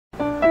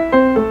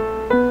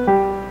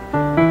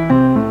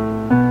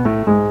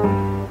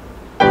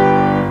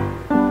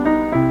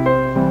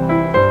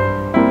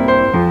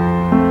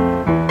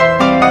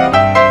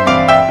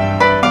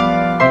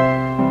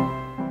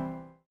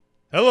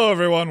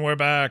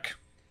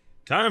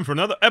Time for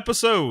another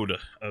episode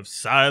of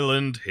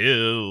Silent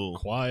Hill.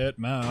 Quiet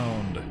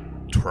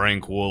Mound.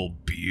 Tranquil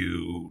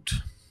Butte.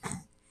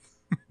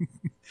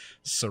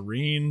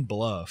 Serene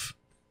Bluff.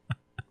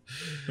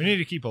 We need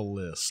to keep a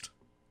list.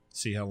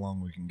 See how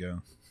long we can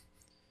go.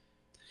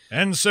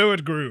 And so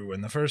it grew,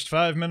 and the first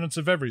 5 minutes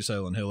of every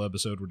Silent Hill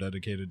episode were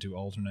dedicated to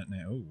alternate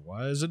name. Oh,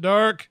 why is it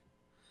dark?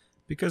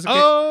 Because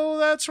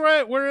that's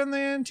right. We're in the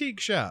antique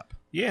shop.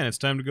 yeah, and it's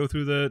time to go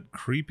through the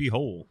creepy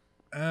hole.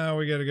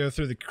 We got to go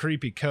through the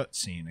creepy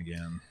cutscene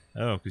again.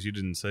 Oh, because you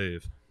didn't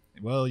save.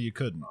 Well, you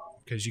couldn't,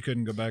 because you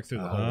couldn't go back through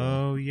the hole.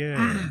 Oh,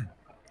 yeah.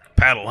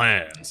 Paddle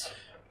hands.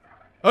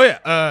 Oh, yeah.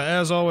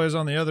 As always,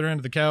 on the other end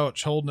of the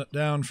couch, holding it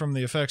down from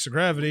the effects of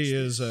gravity,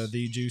 is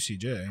the Juicy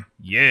J.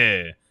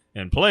 Yeah.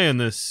 And playing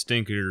this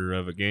stinker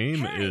of a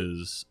game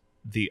is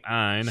the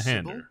Ein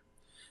Hander.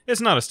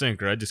 It's not a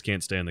stinker. I just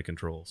can't stand the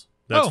controls.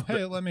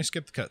 Let me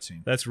skip the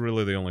cutscene. That's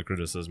really the only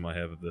criticism I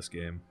have of this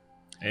game.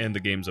 And the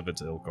games of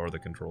its ilk are the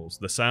controls.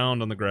 The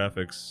sound and the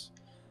graphics.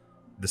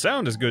 The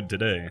sound is good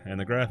today, and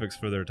the graphics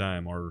for their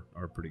time are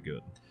pretty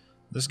good.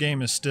 This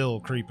game is still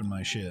creeping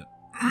my shit.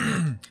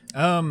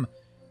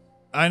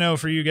 I know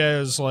for you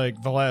guys,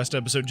 like, the last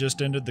episode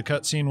just ended. The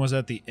cutscene was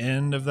at the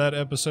end of that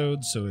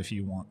episode, so if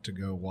you want to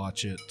go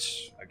watch it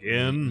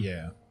Again?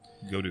 yeah.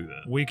 Go do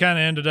that. We kind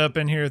of ended up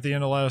in here at the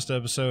end of last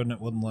episode, and it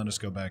wouldn't let us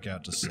go back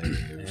out to save.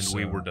 And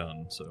we were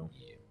done, so.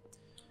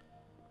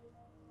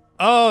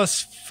 Oh,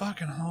 it's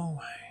fucking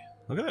hallway.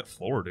 Look at that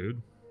floor,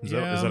 dude. Is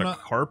Yeah, that I'm a not-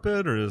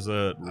 carpet, or is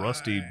that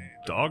rusty I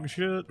dog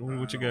shit?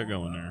 What you got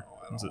going there?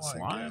 Is it like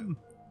slime?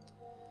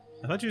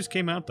 I thought you just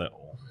came out that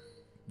hole.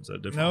 Is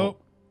that different?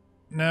 Nope.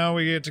 Now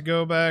we get to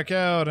go back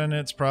out, and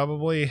it's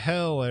probably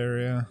hell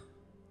area.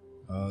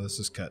 Oh, this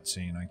is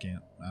cutscene.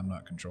 I'm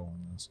not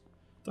controlling this.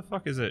 What the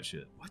fuck is that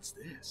shit? What's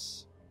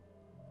this?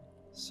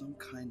 Some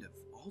kind of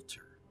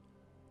altar.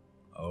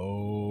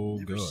 Oh,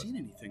 Never good. seen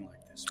anything like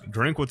this before.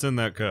 Drink what's in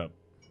that cup.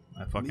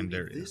 I fucking Maybe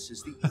dare you. This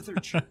is the other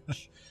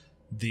church.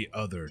 The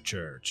other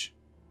church.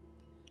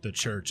 The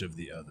church of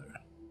the other.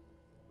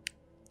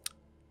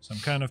 Some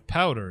kind of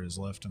powder is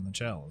left in the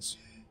chalice.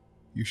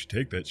 You should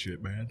take that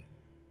shit, man.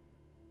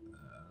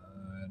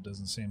 It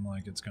doesn't seem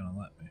like it's going to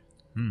let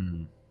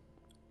me.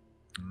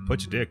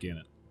 Put your dick in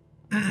it.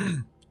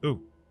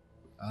 Ooh.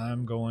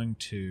 I'm going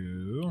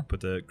to...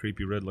 Put that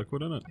creepy red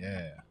liquid in it.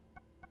 Yeah.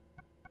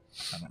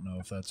 I don't know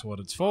if that's what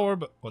it's for,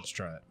 but let's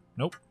try it.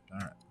 Nope. All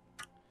right.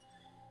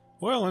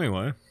 Well,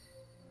 anyway.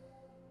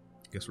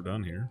 Guess we're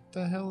done here. What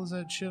the hell is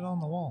that shit on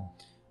the wall?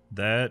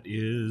 That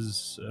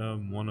is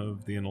one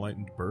of the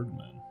enlightened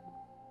birdmen.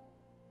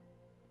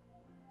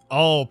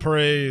 All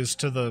praise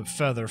to the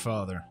Feather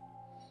Father.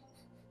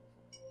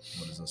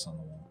 What is this on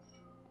the wall?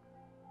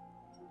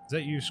 Is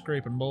that you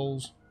scraping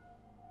bowls?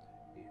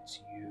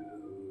 It's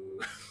you.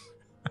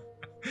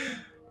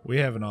 We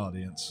have an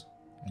audience,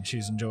 and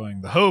she's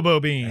enjoying the hobo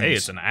beans. Hey,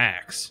 it's an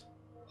axe.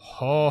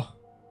 Oh,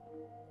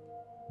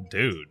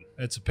 Dude.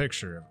 it's a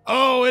picture of...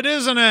 Oh, it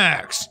is an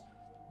axe!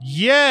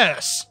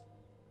 Yes!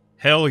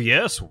 Hell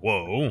yes,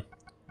 whoa.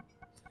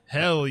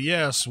 Hell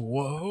yes,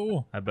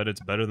 whoa. I bet it's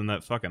better than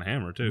that fucking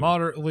hammer, too.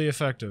 Moderately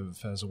effective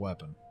as a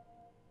weapon.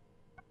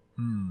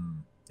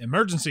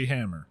 Emergency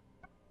hammer.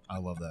 I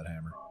love that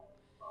hammer.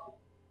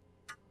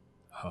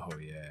 Oh,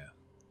 yeah.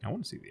 I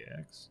want to see the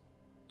axe.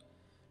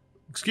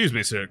 Excuse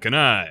me, sir, can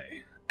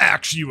I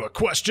Ask you a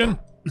question?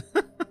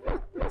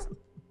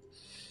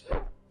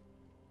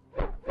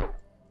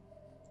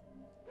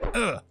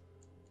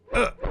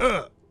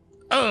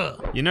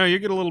 You know, you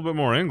get a little bit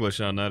more English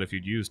on that if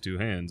you'd use two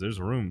hands. There's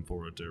room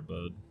for it there,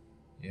 bud.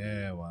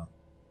 Yeah, well.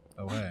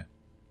 Oh, hey.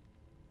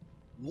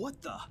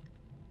 What the?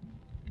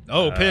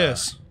 Oh,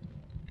 piss.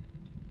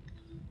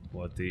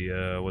 What's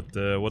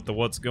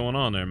going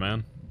on there,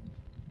 man?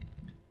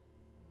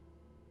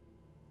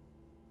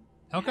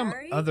 How come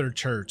Harry? other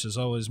church is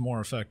always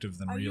more effective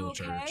than Are real you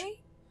church?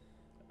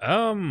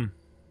 okay?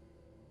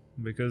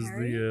 Because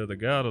Harry? the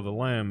God of the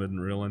Lamb isn't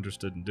real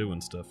interested in doing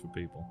stuff for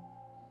people.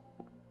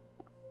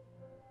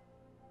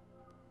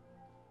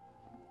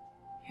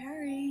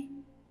 Harry.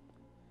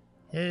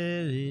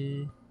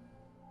 Hey.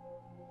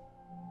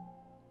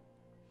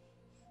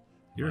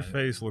 Your Right.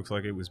 face looks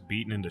like it was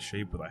beaten into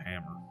shape with a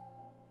hammer.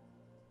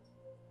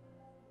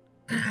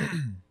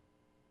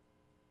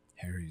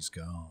 Harry's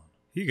gone.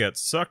 He got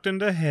sucked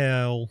into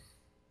hell.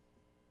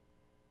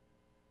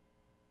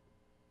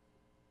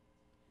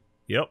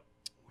 Yep.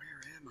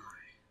 Where am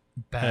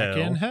I? Back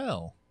in Hell.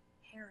 hell.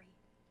 Harry.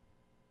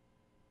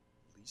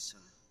 Lisa?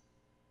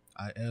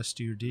 I asked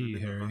your I'm D, in the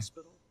Harry.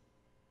 hospital?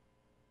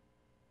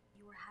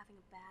 You were having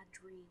a bad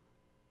dream.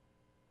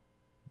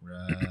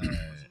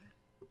 Right.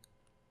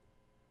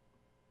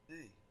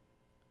 Hey,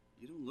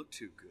 you don't look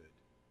too good.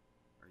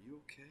 Are you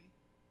okay?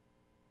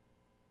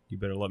 You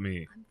better let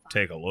me I'm fine.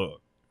 take a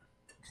look.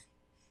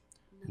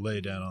 Nothing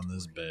Lay down to on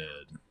this worry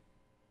about. bed.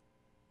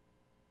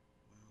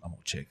 I'm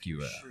gonna check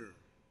you out. Sure.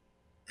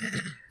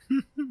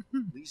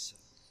 Lisa,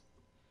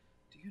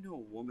 do you know a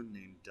woman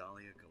named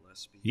Dahlia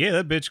Gillespie? Yeah,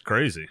 that bitch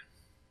crazy.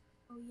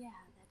 Oh yeah,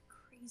 that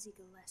crazy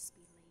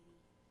Gillespie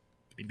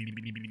lady.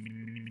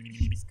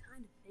 She's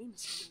kind of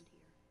famous around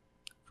here.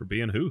 For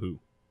being hoo-hoo.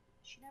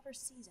 She never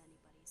sees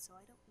anybody, so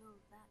I don't know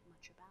that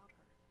much about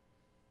her.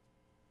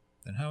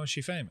 Then how is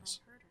she famous?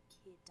 I heard her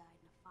kid died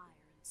in a fire,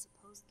 and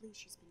supposedly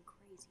she's been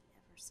crazy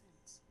ever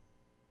since.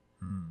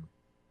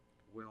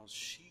 Well,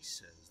 she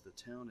says the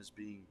town is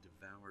being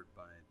devoured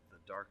by the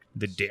darkness.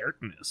 The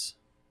darkness.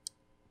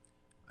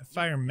 I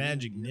fire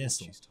magic Any idea what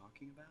missile she's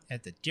talking about?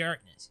 at the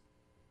darkness.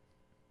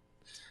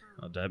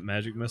 Oh, that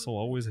magic missile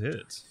always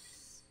hits.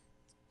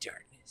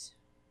 Darkness.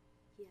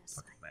 Yes,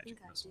 Fucking I magic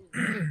think missile. I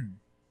do.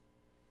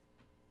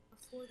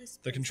 Before this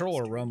The place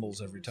controller was turned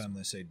rumbles into every a time they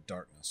resort, say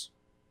darkness.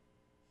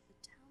 the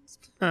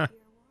townspeople Huh. here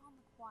were on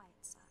the quiet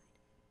side.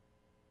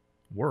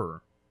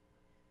 Were.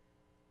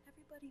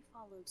 Everybody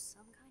followed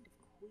some kind of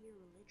queer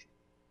religion.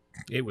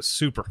 It was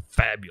super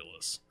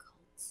fabulous.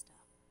 Cult stuff.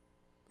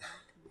 Black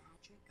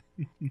magic.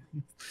 That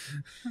kind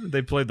of thing.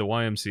 They played the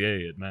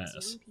YMCA at As Mass.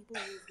 young people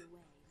moved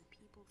away, the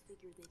people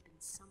figured they'd been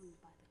summoned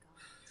by the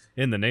gods.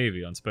 In the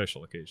Navy on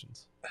special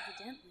occasions.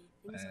 Evidently,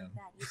 things Man. like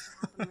that used to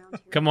happen around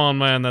here. Come on,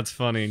 man, that's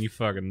funny and you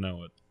fucking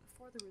know it.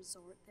 Before the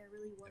resort, there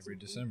really wasn't Every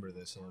December anything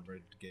they like that.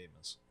 celebrated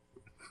Gamus.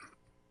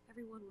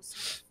 Everyone was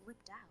sort of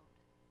flipped out.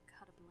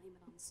 Gotta blame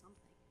it on something.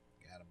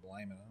 Gotta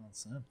blame it on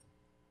something.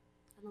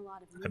 And a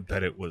lot of I new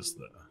bet it people was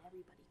came in the and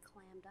everybody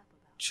clammed up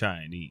about it.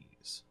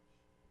 Chinese.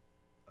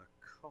 A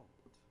cult.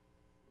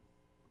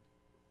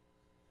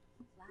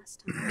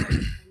 Last time I heard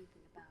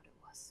anything about it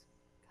was,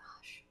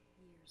 gosh,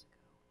 years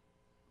ago.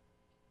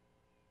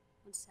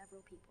 When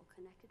several people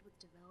connected with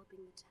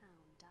developing the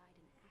town died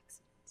in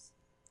accidents.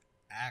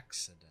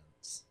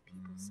 Accidents.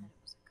 People said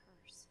it was a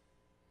curse.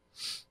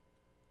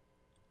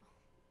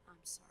 Oh,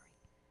 I'm sorry.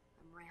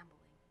 I'm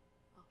rambling.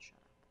 I'll shut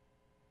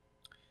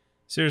up.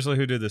 Seriously,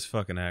 who did this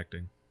fucking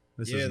acting?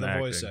 This Yeah, isn't the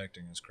acting. voice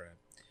acting is crap.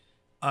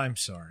 I'm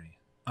sorry.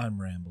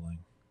 I'm rambling.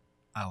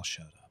 I'll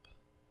shut up.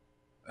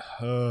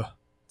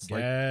 It's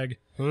like- Gag.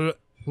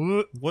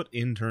 What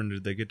intern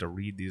did they get to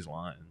read these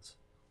lines?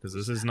 Because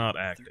this is not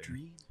Another acting.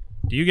 dream?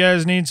 Do you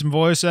guys need some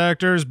voice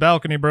actors?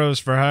 Balcony Bros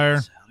for hire.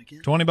 Pass out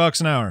again?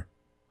 $20 an hour.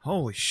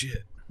 Holy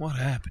shit. What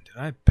happened? Did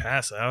I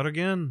pass out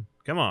again?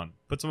 Come on,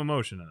 put some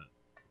emotion in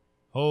it.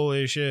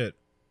 Holy shit.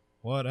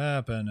 What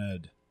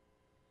happened?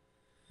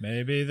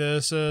 Maybe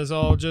this is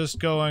all just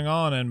going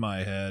on in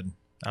my head.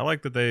 I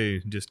like that they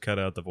just cut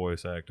out the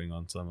voice acting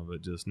on some of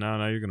it. Just, no,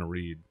 you're going to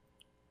read.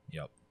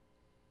 Yep.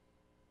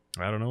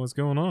 I don't know what's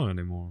going on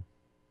anymore.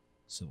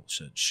 Sybil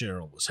said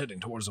Cheryl was heading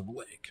towards the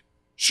lake.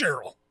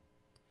 Cheryl.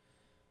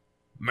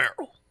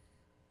 Meryl.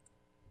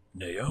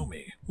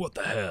 Naomi. What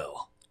the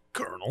hell?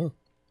 Colonel.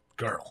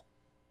 Girl.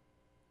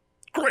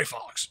 Gray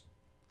Fox.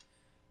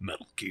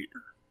 Metal Gear.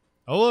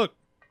 Oh, look.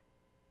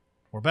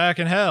 We're back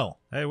in hell.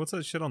 Hey, what's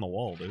that shit on the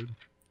wall, dude?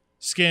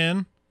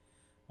 Skin.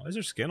 Why is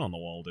there skin on the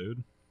wall,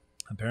 dude?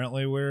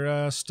 Apparently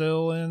we're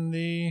still in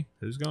the...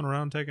 Who's going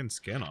around taking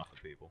skin off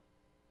of people?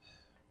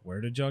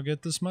 Where did y'all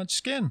get this much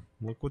skin?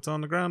 Look what's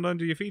on the ground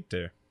under your feet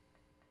there.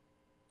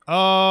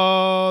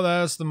 Oh,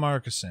 that's the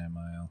Marcus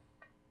Samael.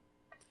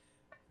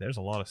 There's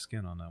a lot of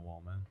skin on that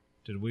wall, man.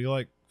 Did we,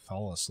 like,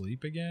 fall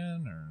asleep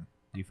again, or...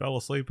 You fell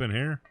asleep in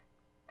here?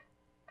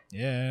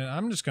 Yeah,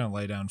 I'm just gonna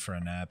lay down for a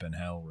nap in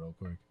hell real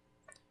quick.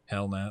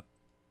 Hell nap.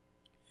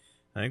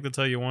 I think that's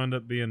how you wind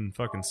up being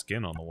fucking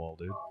skin on the wall,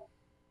 dude.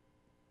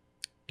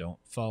 Don't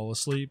fall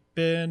asleep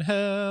in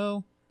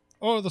hell,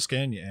 or they'll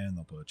scan you and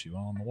they'll put you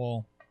on the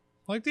wall.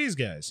 Like these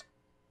guys.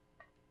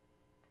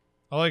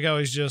 I like how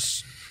he's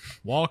just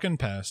walking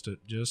past it,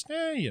 just,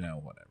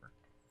 whatever.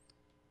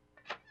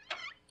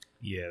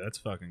 Yeah, that's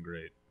fucking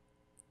great.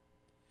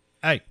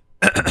 Hey,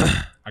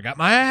 I got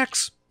my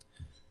axe.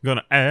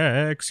 Gonna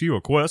ask you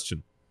a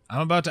question.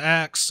 I'm about to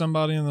ask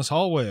somebody in this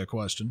hallway a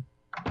question.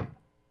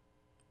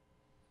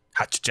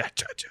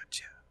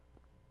 Ha-cha-cha-cha-cha.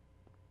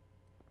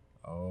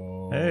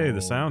 Oh. Hey,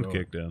 the sound good.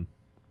 kicked in.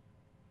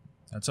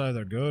 That's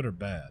either good or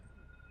bad.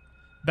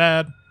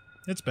 Bad.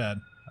 It's bad.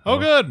 Oh, Oh.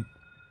 good.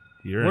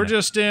 You're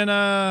Just in,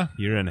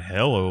 You're in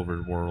hell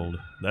overworld.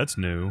 That's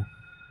new.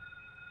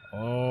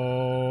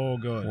 Oh,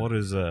 good. What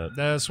is that?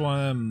 That's one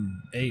of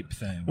them ape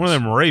things. One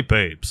of them rape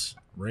apes.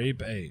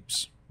 Rape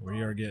apes.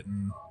 We are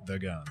getting the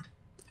gun.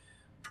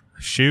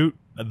 Shoot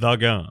the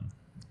gun.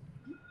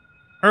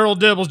 Earl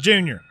Dibbles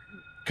Jr.,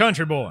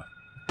 country boy.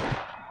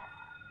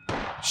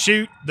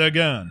 Shoot the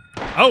gun.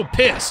 Oh,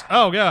 piss.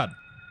 Oh, God.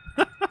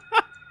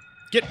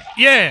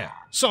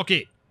 Suck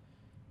it.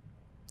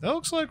 That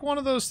looks like one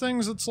of those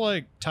things that's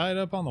like tied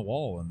up on the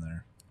wall in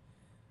there.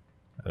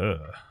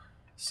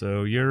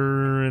 So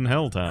you're in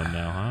Helltown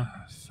now, huh?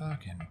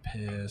 Fucking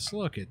piss.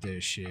 Look at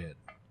this shit.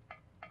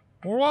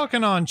 We're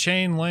walking on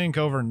chain link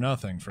over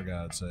nothing, for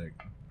God's sake.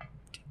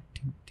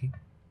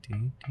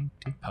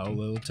 Oh,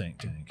 little tink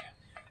tink.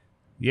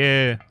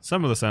 Yeah,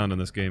 some of the sound in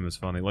this game is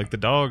funny. Like the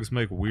dogs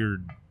make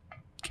weird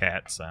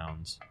cat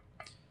sounds.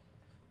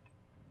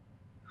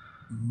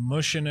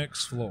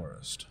 Mushinix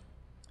Florist.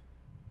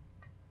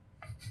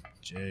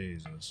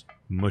 Jesus.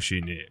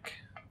 Mushy Nick.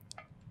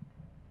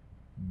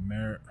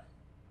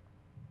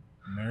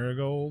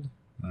 Marigold?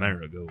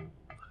 Marigold.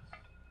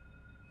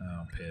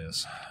 Oh.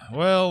 piss.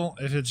 Well,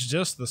 if it's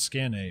just the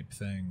skin ape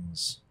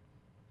things...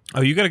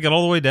 Oh, you got to get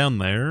all the way down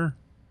there?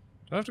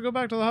 Do I have to go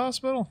back to the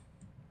hospital?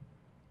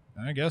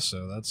 I guess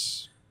so.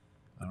 That's...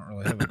 I don't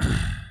really have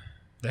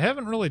They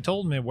haven't really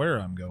told me where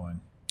I'm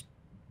going.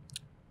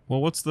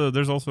 Well, what's the...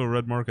 There's also a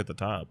red mark at the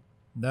top.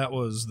 That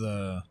was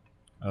the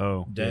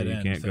yeah, dead you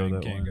end can't thing. go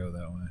that Can't way. go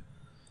that way.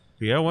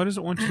 Yeah, why does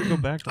it want you to go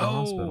back to the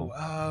hospital?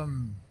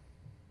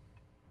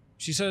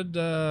 She said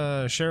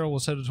Cheryl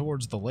was headed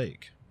towards the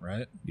lake,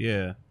 right?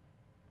 Yeah.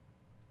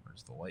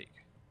 Where's the lake?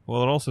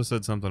 Well, it also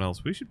said something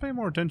else. We should pay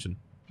more attention.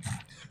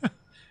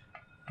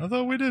 I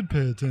thought we did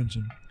pay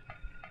attention.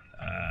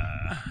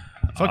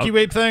 Fuck you,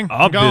 ape thing.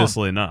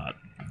 Obviously not.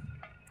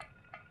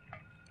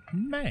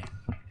 Man.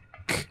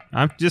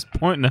 I'm just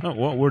pointing out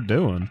what we're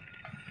doing.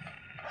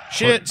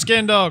 Shit,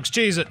 skin dogs,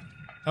 cheese it.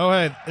 Oh,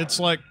 hey, it's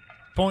like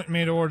pointing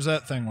me towards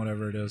that thing,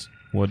 whatever it is.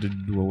 What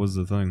was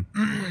the thing?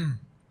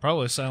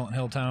 Probably Silent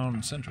Hill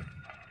Town Center.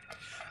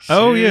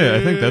 Oh, yeah,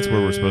 I think that's where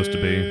we're supposed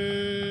to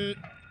be.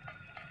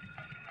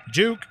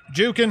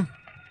 Juking.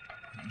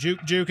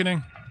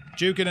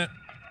 Juking it.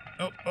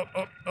 Oh,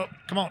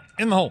 come on,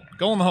 in the hole.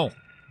 Go in the hole.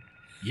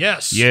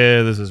 Yes.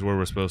 Yeah, this is where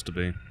we're supposed to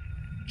be.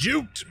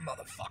 Juked,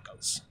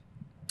 motherfuckers.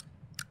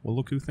 Well,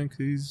 look who thinks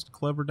he's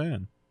clever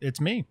Dan. It's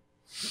me.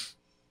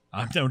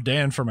 I'm no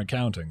Dan from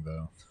accounting,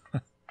 though.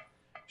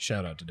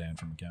 Shout out to Dan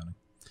from accounting.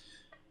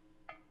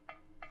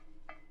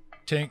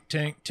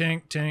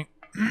 Tink.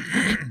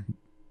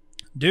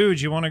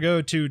 Dude, you want to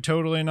go to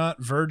Totally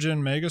Not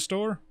Virgin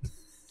Megastore?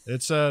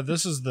 It's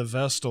this is the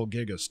Vestal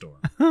Gigastore.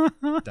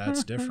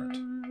 That's different.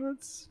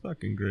 That's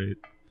fucking great.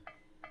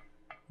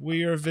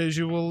 We are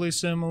visually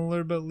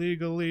similar but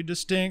legally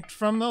distinct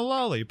from the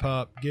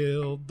Lollipop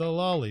Guild. The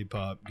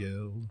Lollipop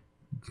Guild.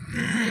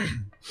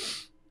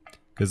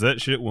 Because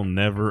that shit will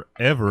never,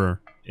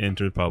 ever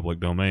enter the public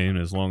domain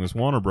as long as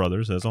Warner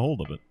Brothers has a hold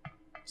of it.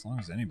 As long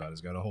as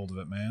anybody's got a hold of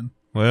it, man.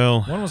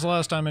 Well... When was the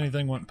last time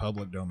anything went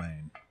public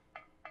domain?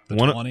 The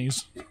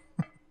 20s?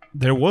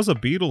 There was a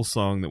Beatles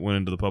song that went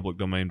into the public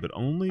domain, but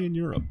only in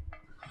Europe.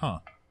 Huh.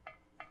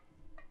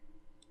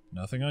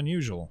 Nothing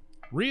unusual.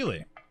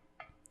 Really?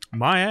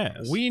 My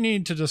ass. We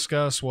need to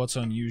discuss what's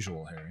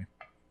unusual, Harry.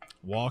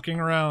 Walking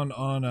around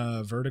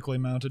on vertically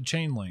mounted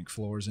chain link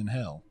floors in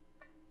hell.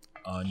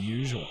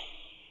 Unusual.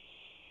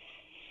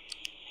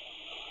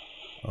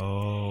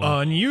 Oh.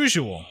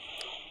 Unusual.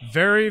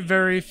 Very,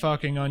 very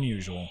fucking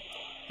unusual.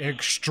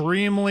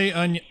 Extremely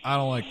I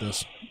don't like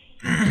this.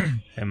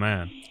 Hey,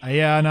 man.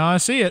 Yeah, now I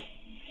see it.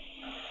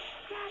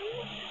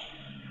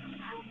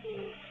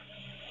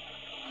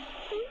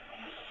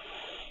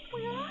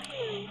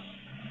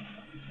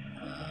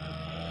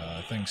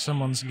 I think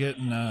someone's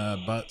getting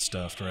butt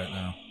stuffed right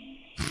now.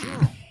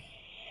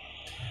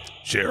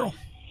 Cheryl.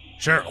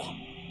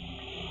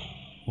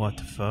 What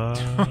the fuck?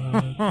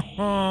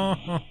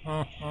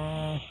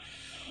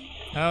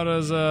 How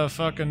does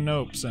fucking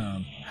nope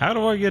sound? How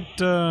do I get,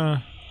 oh,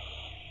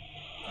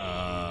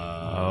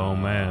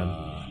 man.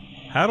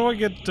 How do I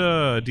get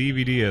a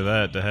DVD of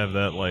that to have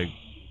that, like,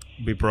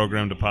 be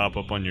programmed to pop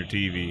up on your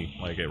TV,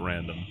 like, at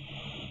random?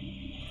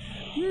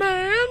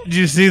 Man! Did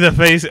you see the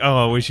face?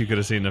 Oh, I wish you could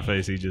have seen the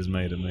face he just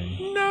made of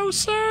me. No,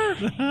 sir!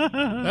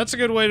 That's a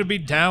good way to be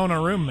down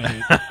a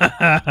roommate.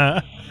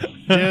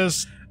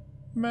 Just,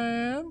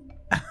 man,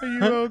 are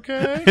you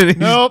okay?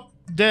 Nope,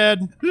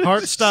 dead.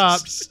 Heart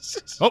stopped.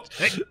 Oh,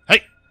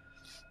 hey!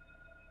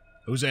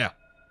 Who's there?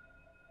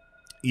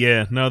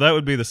 Yeah, no, that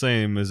would be the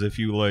same as if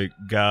you, like,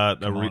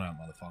 got Come on out,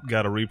 motherfucker.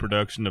 got a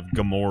reproduction of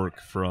Gamork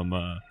from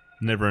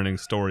Neverending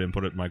Story and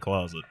put it in my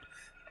closet.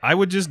 I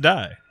would just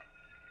die.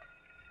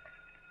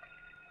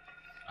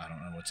 I don't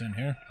know what's in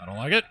here. I don't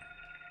like it.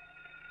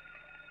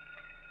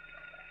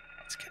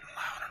 It's getting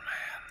louder,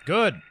 man.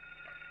 Good.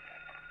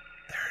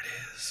 There it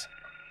is.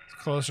 It's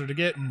closer to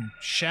getting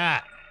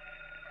shot.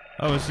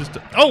 Oh, it's just...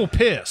 Oh,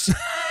 piss.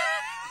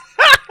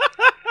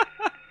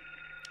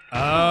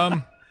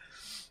 Are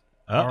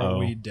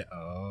we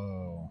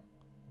oh.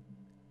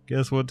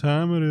 Guess what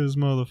time it is,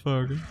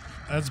 motherfucker?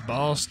 That's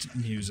boss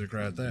music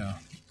right there.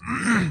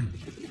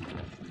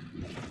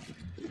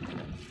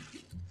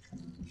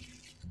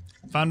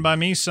 Fine by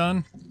me,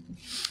 son.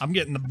 I'm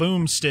getting the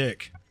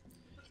boomstick.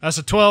 That's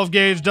a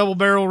 12-gauge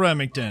double-barrel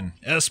Remington.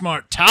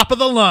 S-Smart, top of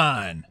the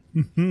line.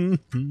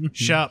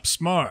 Shop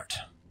smart.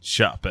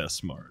 Shop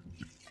S-Smart.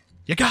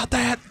 You got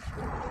that?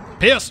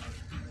 Piss.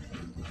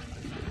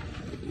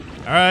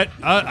 All right,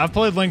 I've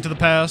played Link to the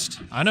Past.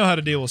 I know how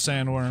to deal with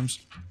sandworms.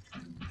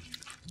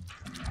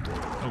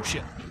 Oh,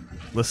 shit.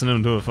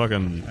 Listening to a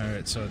fucking... All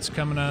right, so it's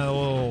coming out of the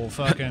little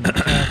fucking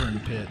cavern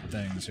pit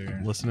things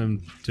here.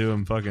 Listening to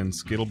him fucking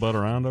skettlebutt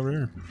around over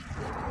here.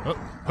 Oh.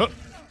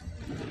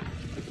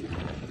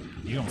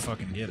 You don't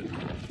fucking get it.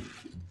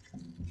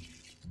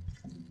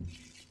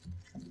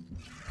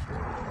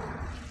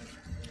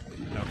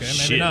 Okay, maybe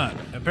Shit. not.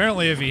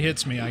 Apparently if he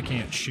hits me, I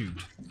can't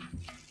shoot.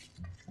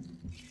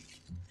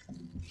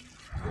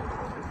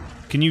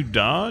 Can you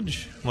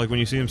dodge? Like when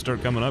you see him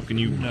start coming up, can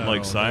you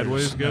like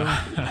sideways go?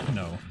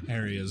 No,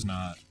 Harry is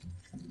not.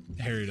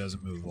 Harry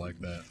doesn't move like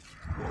that.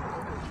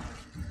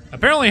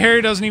 Apparently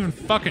Harry doesn't even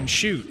fucking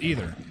shoot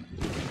either.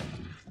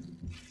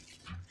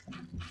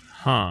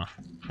 Huh.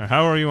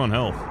 How are you on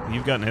health?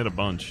 You've gotten hit a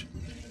bunch.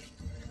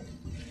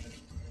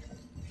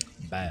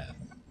 Bad.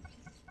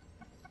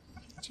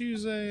 Let's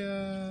use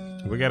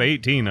a, We got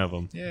 18 of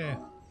them. yeah.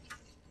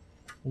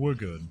 We're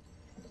good.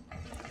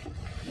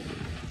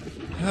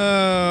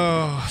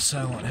 Oh,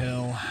 Silent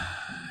Hill.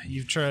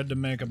 You've tried to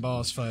make a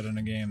boss fight in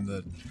a game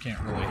that can't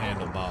really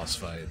handle boss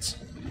fights.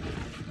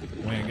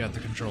 We ain't got the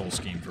control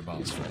scheme for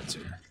boss fights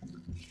here.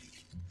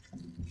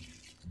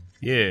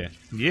 Yeah,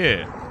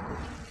 yeah.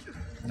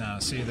 Nah,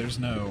 see, there's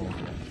no...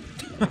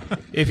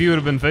 If you would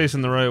have been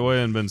facing the right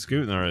way and been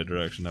scooting the right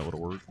direction, that would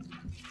have worked.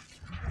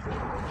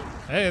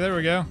 Hey, there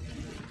we go.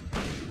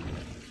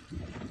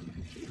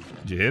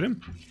 Did you hit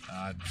him?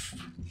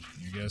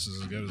 Your guess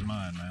is as good as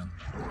mine, man.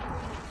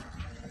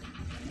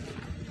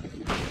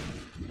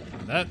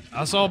 That,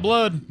 I saw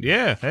blood.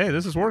 Yeah, hey,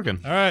 this is working.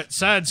 All right,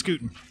 side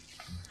scooting.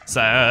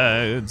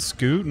 Side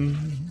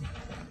scooting.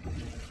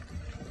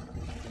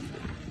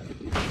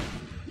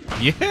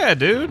 Yeah,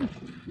 dude.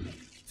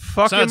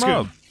 Fuck Side him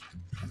up.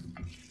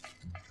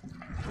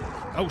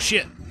 Oh,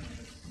 shit.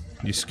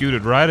 You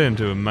scooted right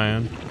into him,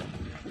 man.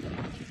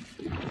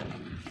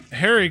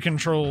 Harry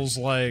controls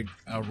like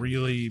a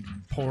really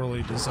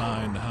poorly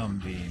designed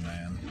Humvee,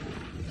 man.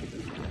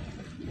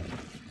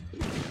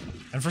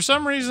 And for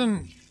some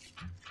reason,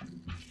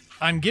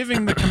 I'm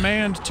giving the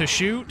command to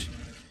shoot.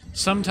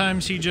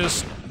 Sometimes he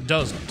just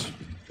doesn't.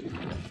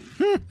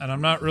 And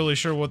I'm not really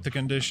sure what the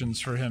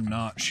conditions for him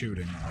not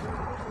shooting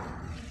are.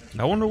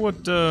 I wonder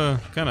what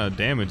kind of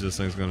damage this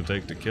thing's going to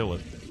take to kill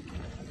it.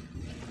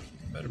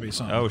 Better be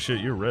something. Oh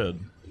shit, you're red.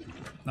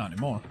 Not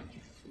anymore.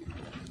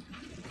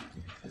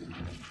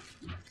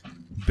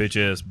 Bitch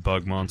ass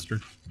bug monster.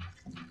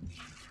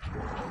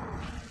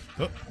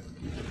 Oh.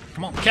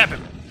 Come on, cap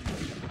him.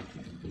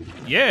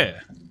 Yeah.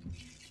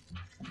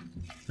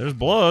 There's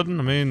blood. I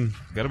mean,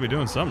 gotta be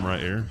doing something right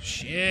here.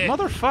 Shit.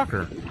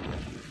 Motherfucker.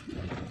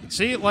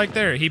 See, like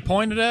there. He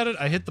pointed at it.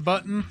 I hit the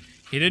button.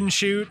 He didn't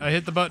shoot. I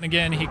hit the button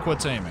again. He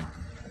quits aiming.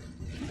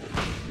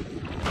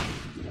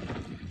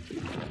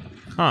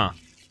 Huh.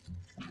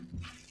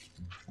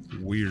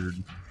 Weird.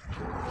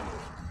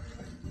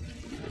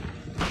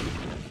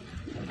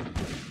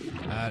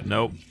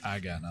 Nope. I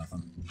got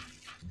nothing.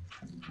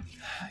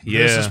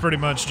 Yeah. This is pretty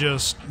much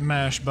just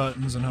mash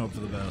buttons and hope for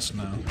the best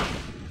now.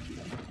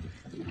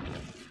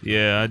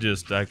 Yeah,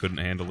 I couldn't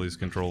handle these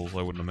controls.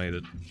 I wouldn't have made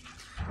it.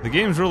 The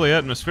game's really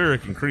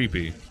atmospheric and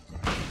creepy.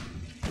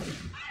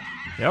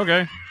 Yeah,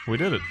 okay. We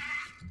did it.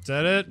 Is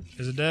that it?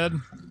 Is it dead?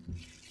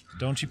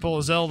 Don't you pull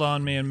a Zelda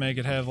on me and make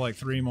it have like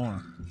 3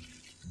 more.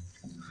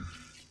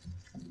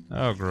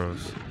 Oh,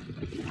 gross.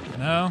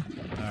 No?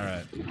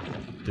 Alright.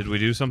 Did we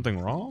do something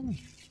wrong?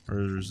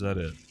 Or is that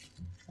it?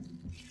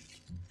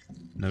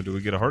 No, do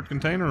we get a heart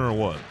container or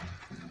what?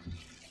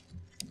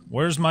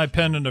 Where's my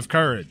pendant of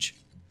courage?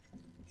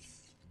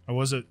 Or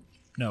was it...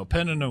 No,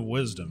 pendant of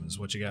wisdom is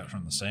what you got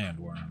from the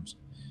sandworms.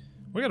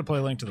 We gotta play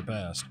Link to the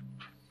Past.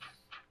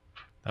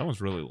 That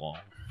was really long.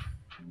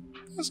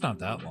 That's not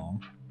that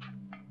long.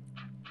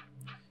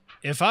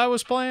 If I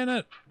was playing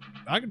it,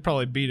 I could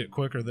probably beat it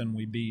quicker than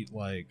we beat,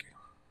 like...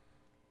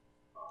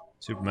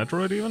 Super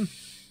Metroid even?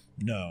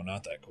 No,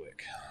 not that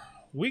quick.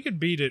 We could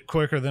beat it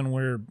quicker than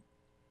we're...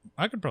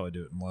 I could probably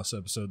do it in less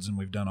episodes than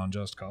we've done on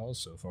Just Cause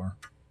so far.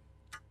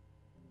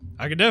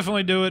 I could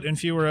definitely do it in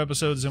fewer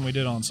episodes than we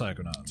did on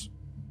Psychonauts.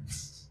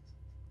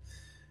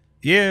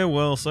 Yeah,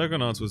 well,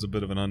 Psychonauts was a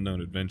bit of an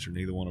unknown adventure.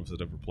 Neither one of us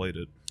had ever played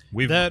it.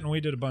 That, and we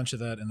did a bunch of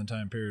that in the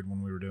time period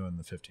when we were doing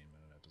the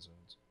 15-minute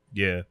episodes.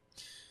 Yeah.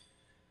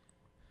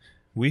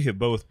 We have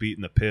both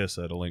beaten the piss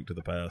out of Link to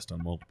the Past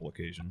on multiple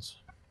occasions.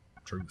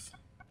 Truth.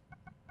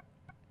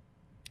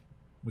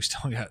 We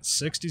still got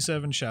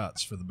 67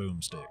 shots for the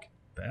boomstick.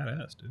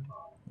 Badass, dude.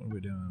 What are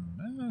we doing?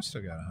 I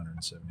still got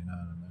 179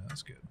 in there.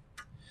 That's good.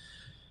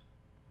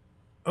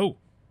 Oh,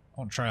 I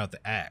want to try out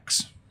the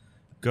axe.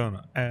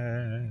 Gonna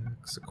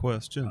ask a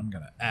question. I'm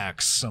going to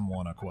ask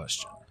someone a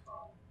question.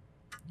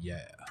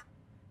 Yeah.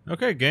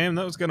 Okay, game.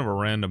 That was kind of a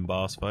random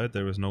boss fight.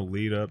 There was no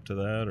lead up to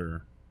that,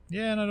 or...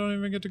 Yeah, and I don't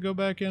even get to go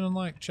back in and,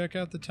 like, check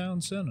out the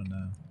town center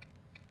now.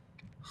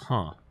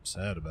 Huh.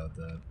 Sad about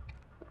that.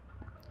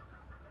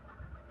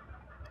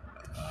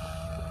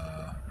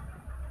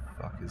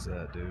 Fuck is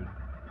that, dude?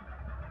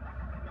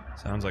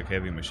 Sounds like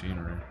heavy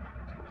machinery.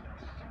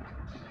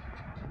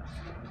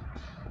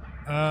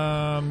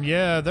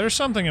 Yeah, there's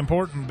something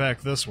important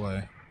back this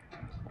way.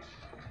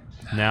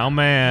 Now,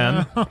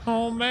 man.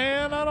 Oh,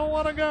 man, I don't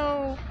want to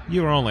go.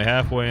 You were only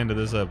halfway into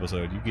this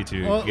episode. You get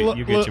you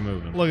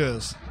moving. Look at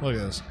this. Look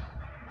at this.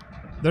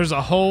 There's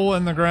a hole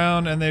in the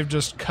ground, and they've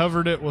just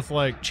covered it with,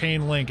 like,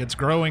 chain link. It's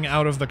growing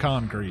out of the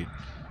concrete.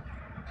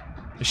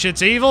 This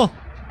shit's evil?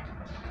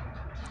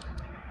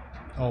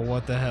 Oh,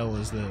 what the hell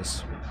is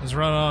this? It's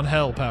running on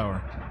hell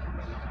power.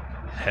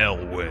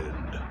 Hellwind.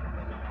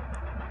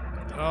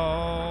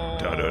 Oh,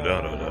 Da da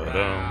da da da da.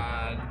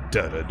 God.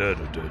 Da da da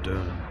da da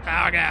da.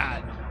 Oh,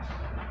 God.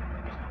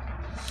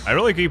 I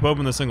really keep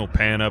hoping this thing will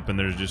pan up and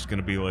there's just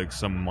gonna be like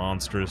some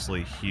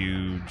monstrously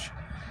huge,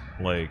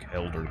 like,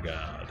 elder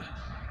god.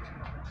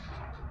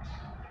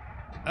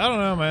 I don't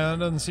know, man. It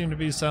doesn't seem to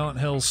be Silent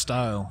Hill's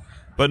style.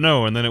 But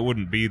no, and then it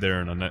wouldn't be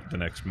there in the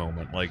next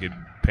moment. Like, it'd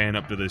pan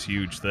up to this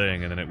huge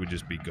thing and then it would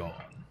just be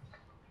gone.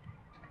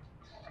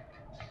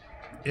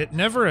 It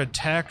never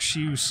attacks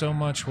you so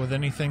much with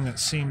anything that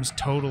seems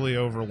totally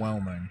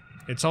overwhelming.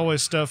 It's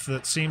always stuff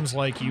that seems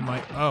like you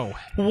might... Oh.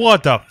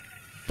 What the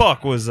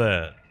fuck was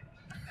that?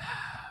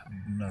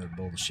 Another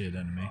bullshit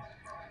enemy.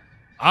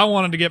 I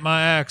wanted to get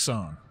my axe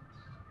on.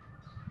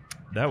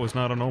 That was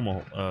not a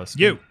normal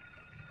skin. You!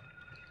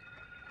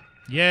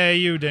 Yeah,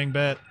 you,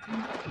 dingbat.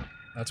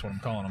 That's what I'm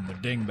calling them, the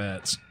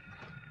dingbats.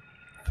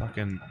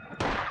 Fucking...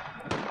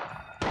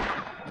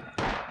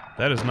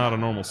 That is not a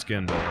normal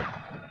skin bat.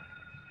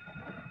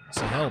 It's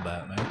a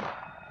hellbat, man.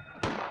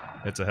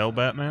 It's a hell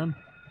Batman?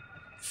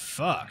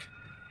 Fuck.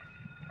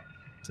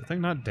 Is the thing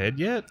not dead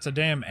yet? It's a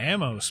damn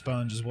ammo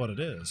sponge is what it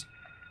is.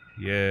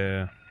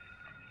 Yeah.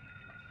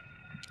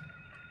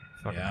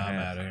 Fucking Yeah, I'm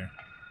hat. out of here.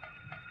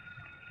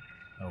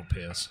 Oh,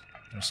 piss.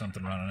 There's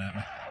something running at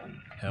me.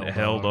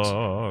 Hell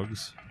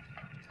dogs.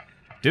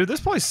 Dude,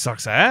 this place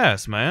sucks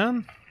ass,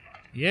 man.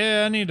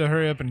 Yeah, I need to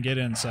hurry up and get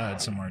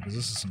inside somewhere, because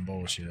this is some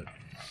bullshit.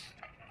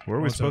 Where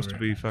are we What's supposed over to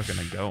be fucking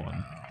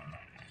going?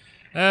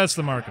 That's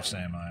the mark of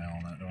Samael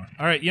on that door.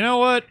 Alright, you know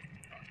what?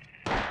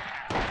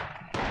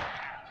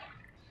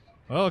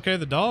 Well, okay,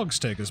 the dogs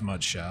take as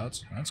much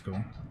shots. That's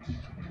cool.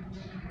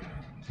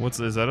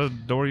 Is that a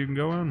door you can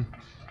go in?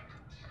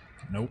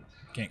 Nope,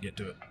 can't get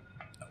to it.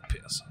 Oh,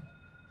 piss.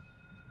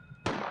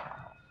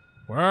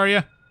 Where are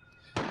you?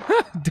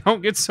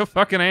 Don't get so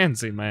fucking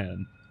antsy,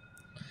 man.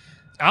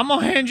 I'm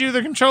gonna hand you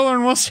the controller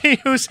and we'll see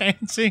who's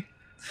antsy.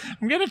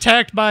 I'm getting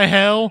attacked by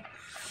hell.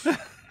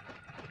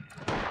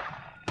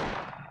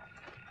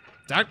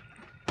 Doc,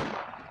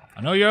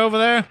 I know you're over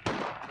there.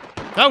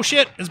 Oh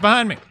shit, it's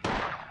behind me.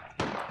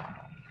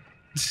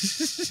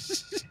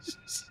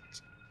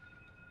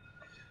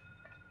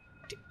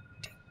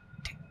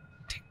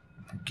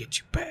 I'll get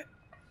you back.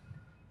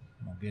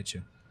 I'm gonna get you.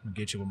 I'm gonna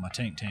get you with my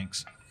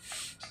tanks.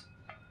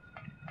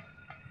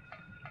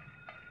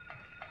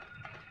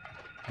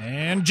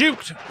 And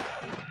juked.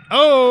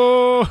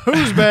 Oh,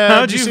 who's bad?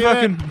 How'd you see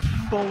fucking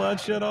that? pull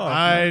that shit off?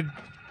 man?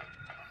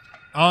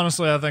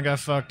 Honestly, I think I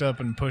fucked up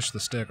and pushed the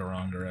stick the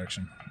wrong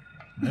direction.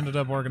 Ended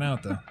up working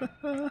out, though.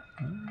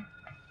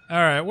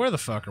 Alright, where the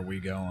fuck are we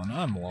going?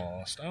 I'm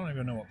lost. I don't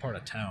even know what part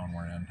of town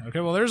we're in. Okay,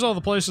 well, there's all the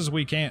places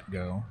we can't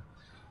go.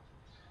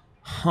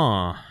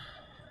 Huh.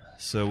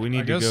 So we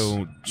need to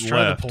go let's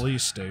try left. the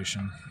police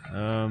station.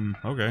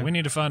 Okay. We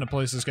need to find a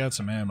place that's got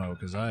some ammo,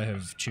 because I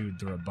have chewed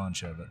through a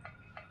bunch of it.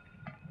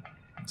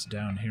 It's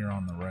down here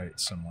on the right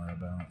somewhere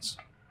abouts.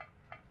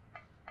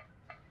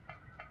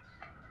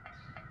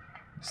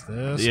 Is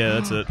this? Yeah,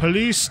 that's it.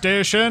 Police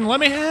station,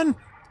 let me in!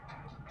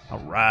 All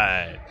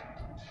right.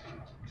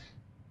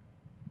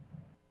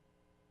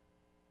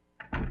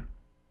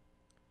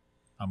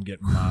 I'm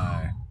getting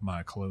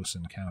my close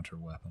encounter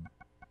weapon.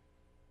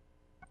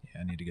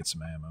 Yeah, I need to get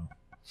some ammo.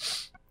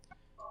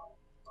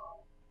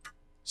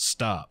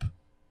 Stop.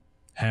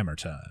 Hammer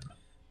time.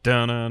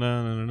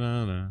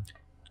 Dun-dun-dun-dun-dun-dun.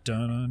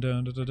 Dun dun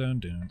dun dun dun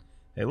dun.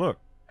 Hey, look.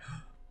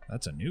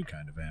 That's a new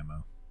kind of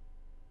ammo.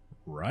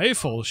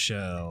 Rifle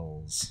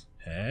shells.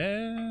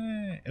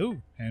 Hey.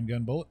 Ooh,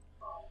 handgun bullet.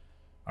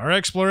 Our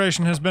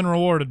exploration has been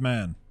rewarded,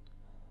 man.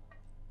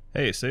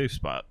 Hey, safe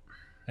spot.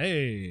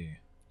 Hey.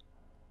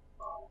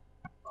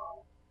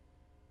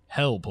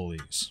 Hell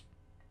police.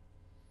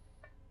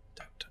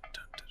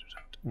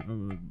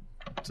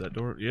 Is that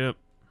door? Yep.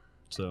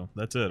 So,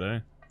 that's it, eh?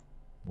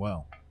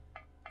 Well,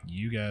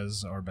 you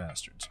guys are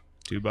bastards.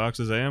 2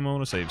 boxes of ammo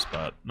and a safe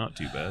spot. Not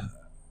too bad.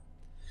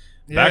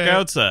 Yeah, Back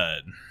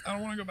outside. I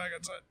don't want to go back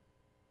outside.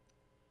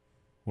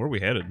 Where are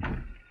we headed?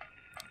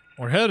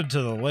 We're headed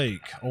to the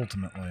lake,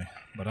 ultimately,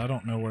 but I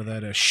don't know where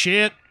that is.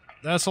 Shit!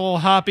 That's a little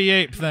hoppy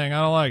ape thing.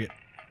 I don't like it.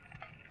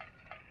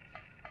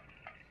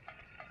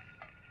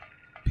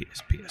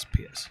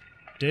 PS.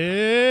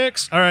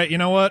 Dicks! Alright, you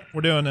know what?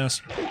 We're doing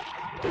this.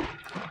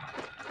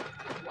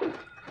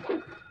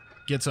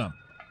 Get some.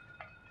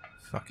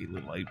 Fuck you,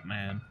 little ape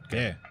man.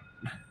 Yeah.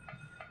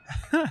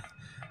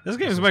 This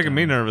game's making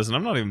me nervous, and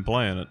I'm not even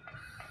playing it.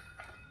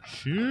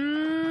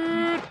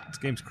 Shit! This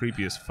game's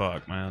creepy as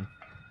fuck, man.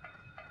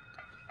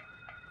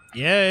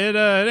 Yeah, it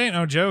ain't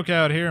no joke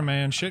out here,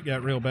 man. Shit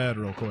got real bad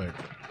real quick.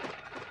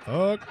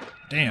 Fuck.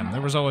 Damn,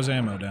 there was always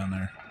ammo down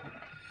there.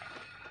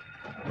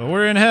 But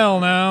we're in hell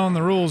now, and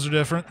the rules are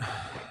different.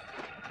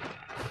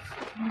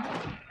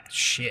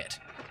 Shit.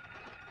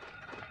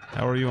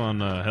 How are you on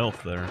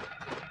health there?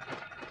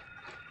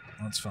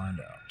 Let's find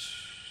out.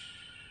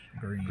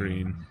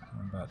 Green.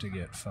 I'm about to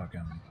get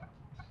fucking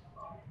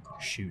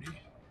shooty.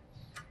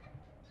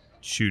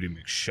 Shooty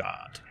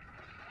McShot.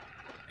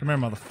 Come here,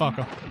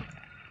 motherfucker.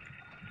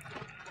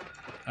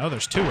 Oh,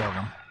 there's 2 of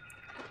them.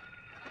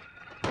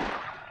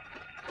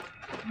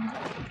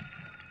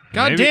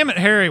 God Maybe- damn it,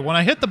 Harry. When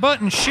I hit the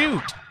button,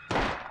 shoot.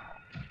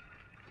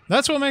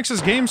 That's what makes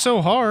this game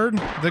so hard.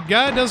 The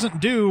guy doesn't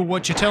do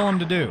what you tell him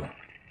to do.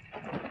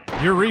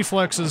 Your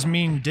reflexes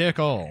mean dick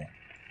all.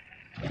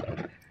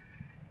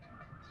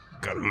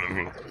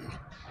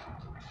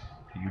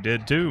 You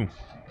did too.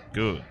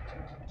 Good.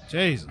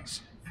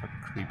 Jesus. Fucking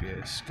creepy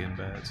ass skin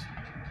bads.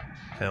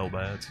 Hell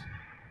bads.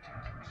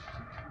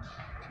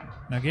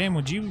 Now, game,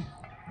 would you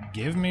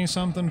give me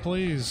something,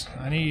 please?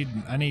 I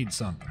need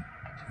something.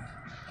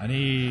 I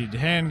need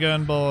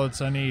handgun bullets.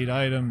 I need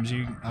items.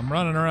 I'm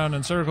running around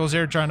in circles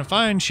here trying to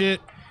find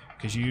shit,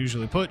 because you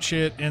usually put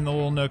shit in the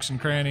little nooks and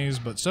crannies,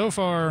 but so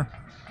far,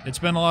 it's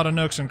been a lot of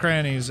nooks and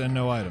crannies and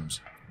no items.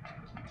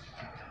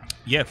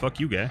 Yeah, fuck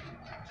you, guy.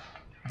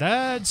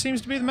 That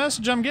seems to be the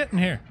message I'm getting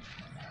here.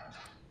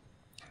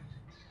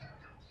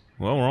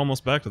 Well, we're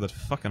almost back to the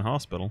fucking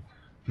hospital.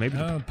 Maybe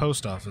The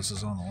post office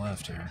is on the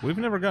left here. we've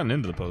never gotten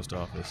into the post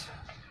office.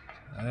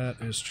 That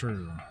is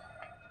true.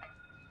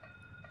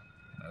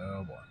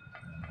 Oh boy.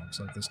 And looks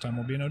like this time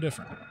will be no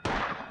different.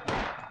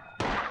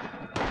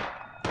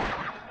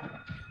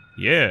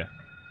 Yeah.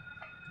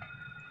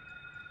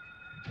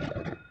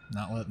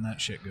 Not letting that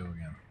shit go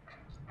again.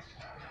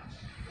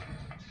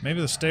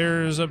 Maybe the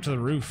stairs up to the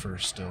roof are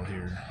still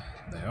here.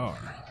 They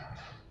are.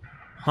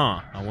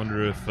 Huh. I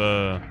wonder if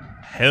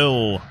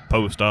Hell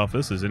Post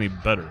Office is any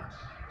better.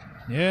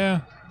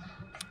 Yeah.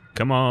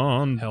 Come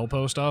on. Hell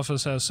Post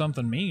Office has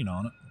something mean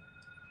on it.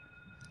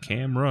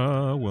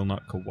 Camera will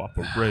not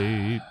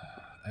cooperate.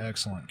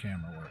 Excellent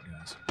camera work,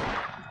 guys.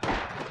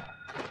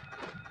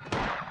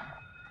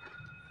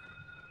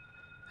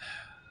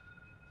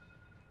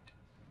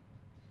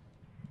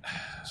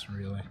 Just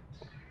really.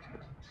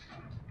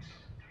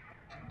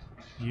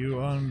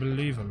 You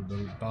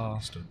unbelievable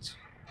bastards.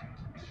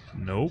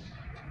 Nope.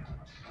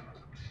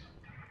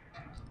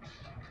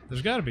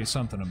 There's got to be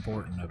something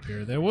important up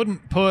here. They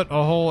wouldn't put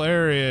a whole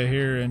area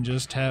here and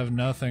just have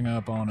nothing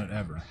up on it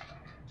ever.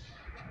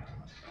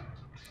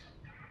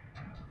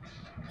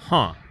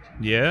 Huh.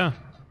 Yeah.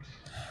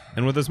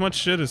 And with as much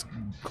shit as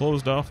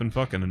closed off in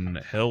fucking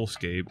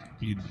Hellscape,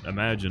 you'd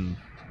imagine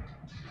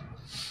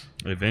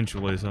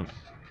eventually something.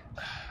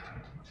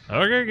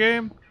 Okay,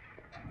 game.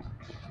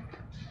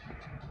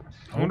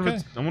 I wonder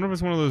if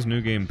it's one of those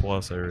New Game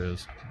Plus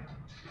areas.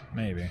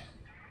 Maybe.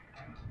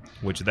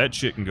 Which that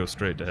shit can go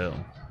straight to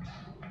hell.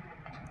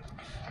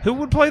 Who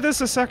would play this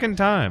a second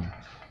time?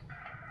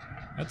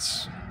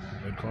 That's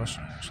a good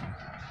question, actually.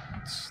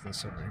 What's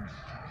this over here?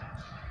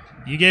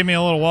 You gave me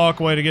a little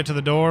walkway to get to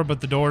the door,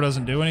 but the door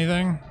doesn't do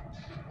anything.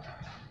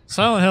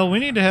 Silent Hill, we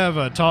need to have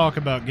a talk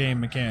about game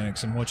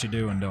mechanics and what you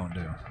do and don't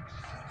do.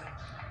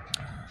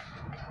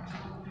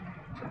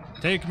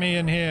 Take me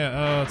in here.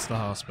 Oh, it's the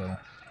hospital.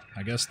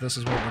 I guess this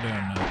is what we're doing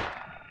now.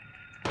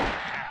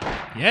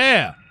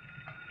 Yeah!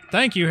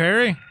 Thank you,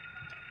 Harry.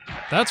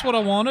 That's what I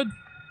wanted.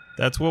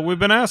 That's what we've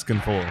been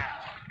asking for.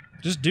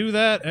 Just do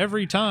that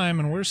every time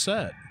and we're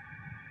set.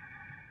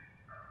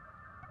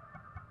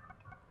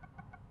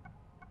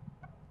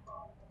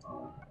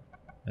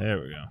 There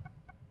we go.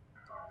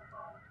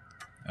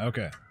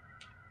 Okay.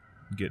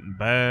 Getting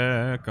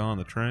back on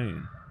the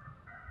train.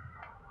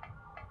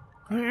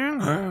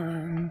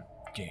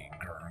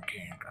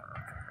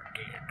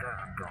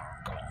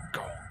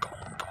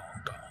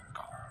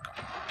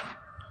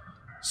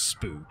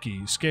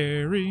 Spooky,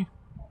 scary.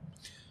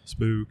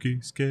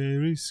 Spooky,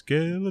 scary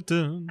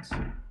skeletons.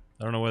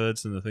 I don't know why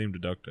that's in the theme to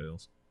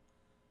DuckTales.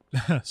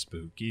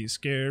 Spooky,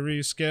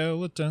 scary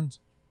skeletons.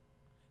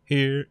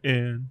 Here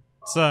in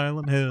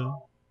Silent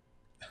Hill.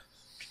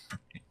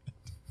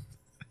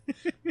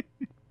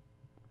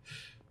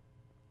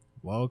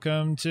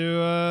 Welcome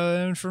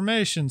to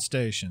information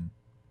station,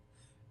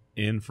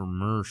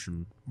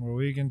 Information. where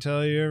we can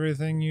tell you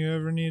everything you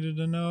ever needed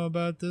to know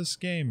about this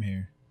game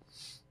here.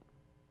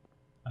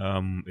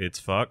 It's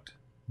fucked.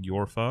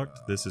 You're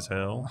fucked. This is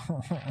hell. I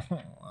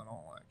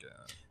don't like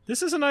it.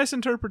 This is a nice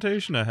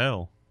interpretation of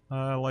hell.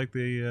 I like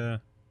the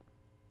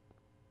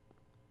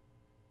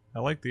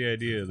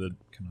idea that...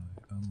 Can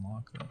I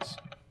unlock this?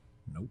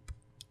 Nope.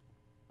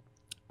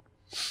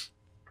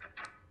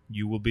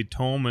 You will be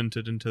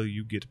tormented until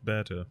you get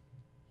better.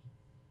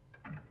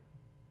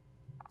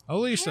 Oh,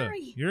 Lisa,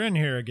 Harry! you're in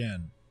here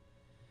again.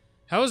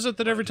 How is it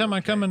that every time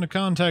I come into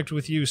contact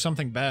with you,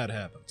 something bad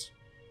happens?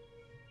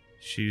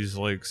 She's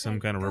like some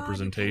Thank kind of God you came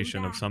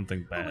representation of back.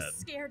 something I bad. was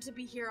scared to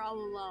be here all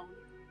alone.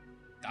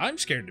 I'm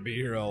scared to be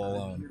here all I'm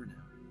alone. here now.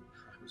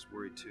 I was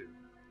worried too.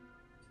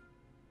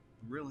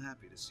 I'm real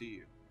happy to see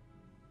you.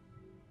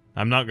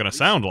 I'm not gonna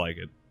sound like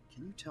it.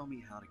 Can you tell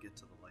me how to get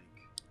to the lake?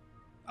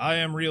 I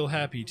am real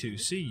happy to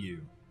see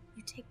you.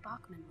 You take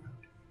Bachman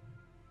Road.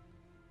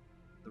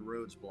 The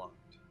road's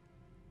blocked.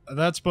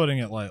 That's putting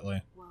it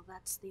lightly. Well,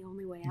 that's the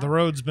only way out. The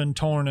road's been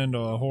torn into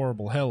a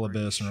horrible hell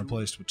abyss and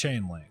replaced with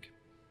chain link.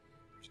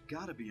 There's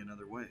gotta be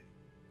another way.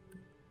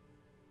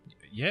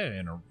 Yeah,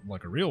 in a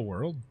real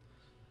world.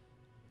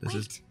 This Wait,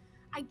 is,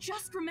 I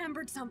just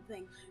remembered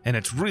something. and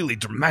it's really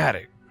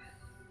dramatic.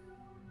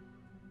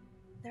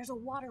 There's a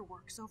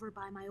waterworks over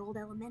by my old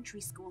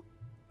elementary school.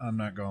 I'm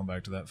not going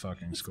back to that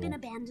fucking It's school. been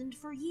abandoned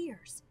for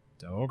years.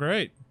 Oh,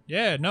 great.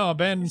 Yeah, no,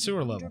 abandoned There's an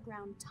sewer level.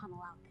 underground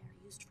tunnel out there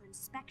used for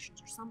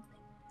inspections or something.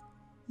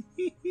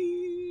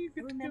 I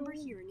remember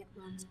hearing it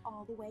runs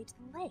all the way to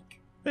the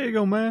lake. There you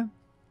go, man.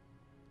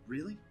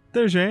 Really?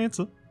 There's your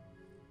answer.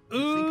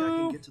 You think I can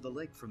Ooh. get to the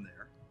lake from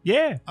there?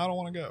 Yeah. I don't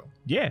want to go.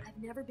 Yeah.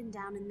 I've never been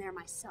down in there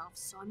myself,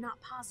 so I'm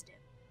not positive.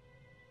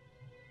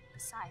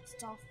 Besides,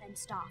 it's all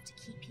fenced off to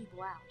keep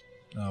people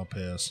out. Oh,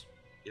 piss.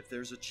 If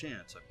there's a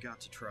chance, I've got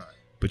to try.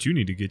 But you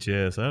need to get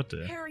your ass out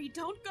there. Harry,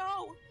 don't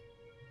go.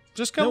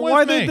 Just come Then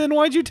with me. then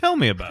why'd you tell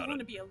me I about want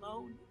it? to be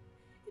alone.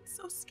 It's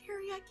so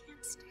scary, I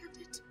can't stand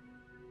it.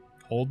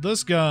 Hold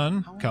this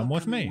gun. How Come about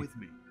with coming me. with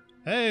me?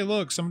 Hey,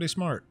 look, somebody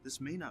smart. This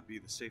may not be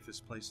the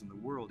safest place in the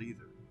world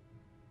either.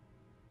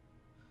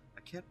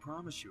 I can't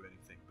promise you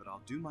anything, but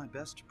I'll do my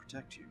best to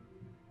protect you.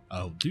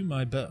 I'll do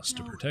my best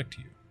to No. protect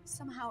you.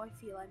 Somehow I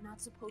feel I'm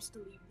not supposed to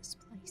leave this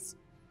place.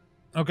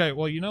 Okay,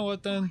 well, you know what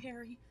Oh, then?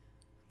 Harry,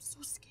 I'm so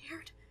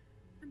scared.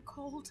 I'm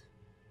cold.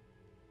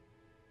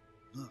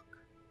 Look,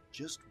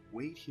 just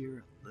wait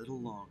here a little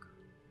longer.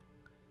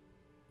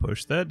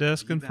 Push that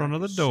desk Be in back front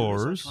of the as soon as I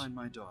doors. find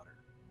my daughter.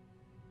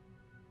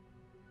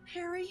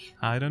 Harry,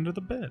 Hide under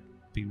the bed.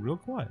 Be real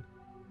quiet.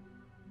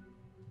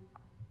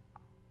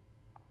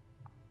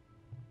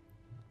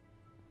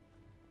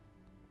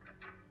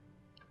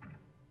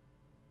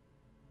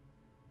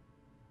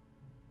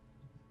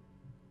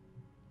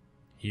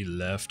 He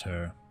left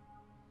her.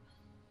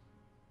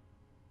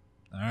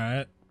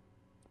 Alright.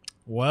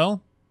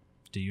 Well,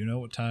 do you know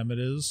what time it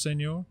is,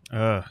 senor?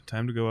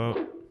 Time to go out.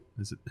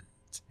 Is it?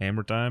 It's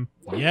hammer time?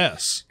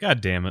 Yes.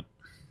 God damn it.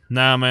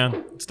 Nah,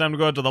 man. It's time to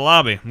go out to the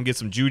lobby and get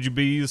some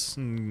jujubes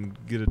and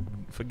get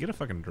a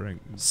fucking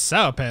drink.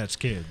 Sour Patch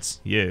Kids.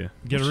 Yeah.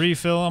 Get a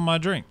refill on my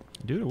drink.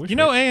 Dude, I wish You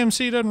know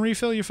AMC doesn't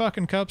refill your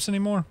fucking cups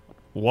anymore?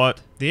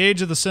 what? The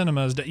age of the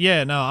cinema is...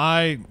 yeah, no,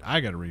 I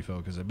got a refill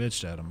because I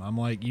bitched at him. I'm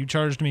like, you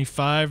charged me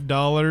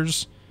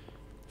 $5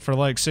 for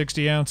like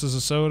 60 ounces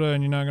of soda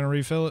and you're not going to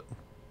refill it?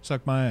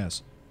 Suck my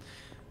ass.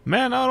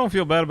 Man, I don't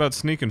feel bad about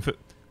sneaking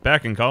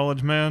back in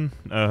college, man.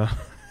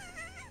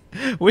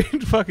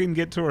 We'd fucking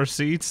get to our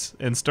seats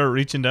and start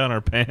reaching down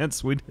our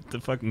pants. We'd hit the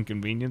fucking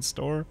convenience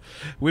store.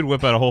 We'd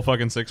whip out a whole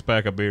fucking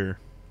 6-pack of beer.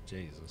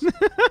 Jesus.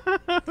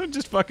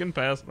 Just fucking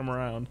passing them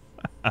around.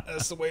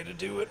 That's the way to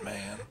do it,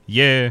 man.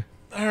 Yeah.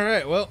 All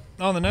right, well,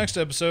 on the next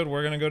episode,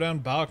 we're going to go down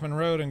Bachman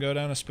Road and go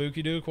down a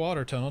Spooky Duke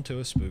water tunnel to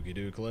a Spooky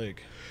Duke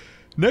lake.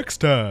 Next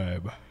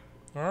time.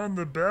 On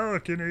the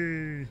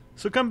balcony.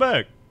 So come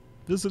back.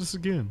 Visit us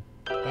again.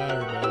 Bye,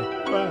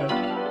 everybody.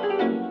 Bye.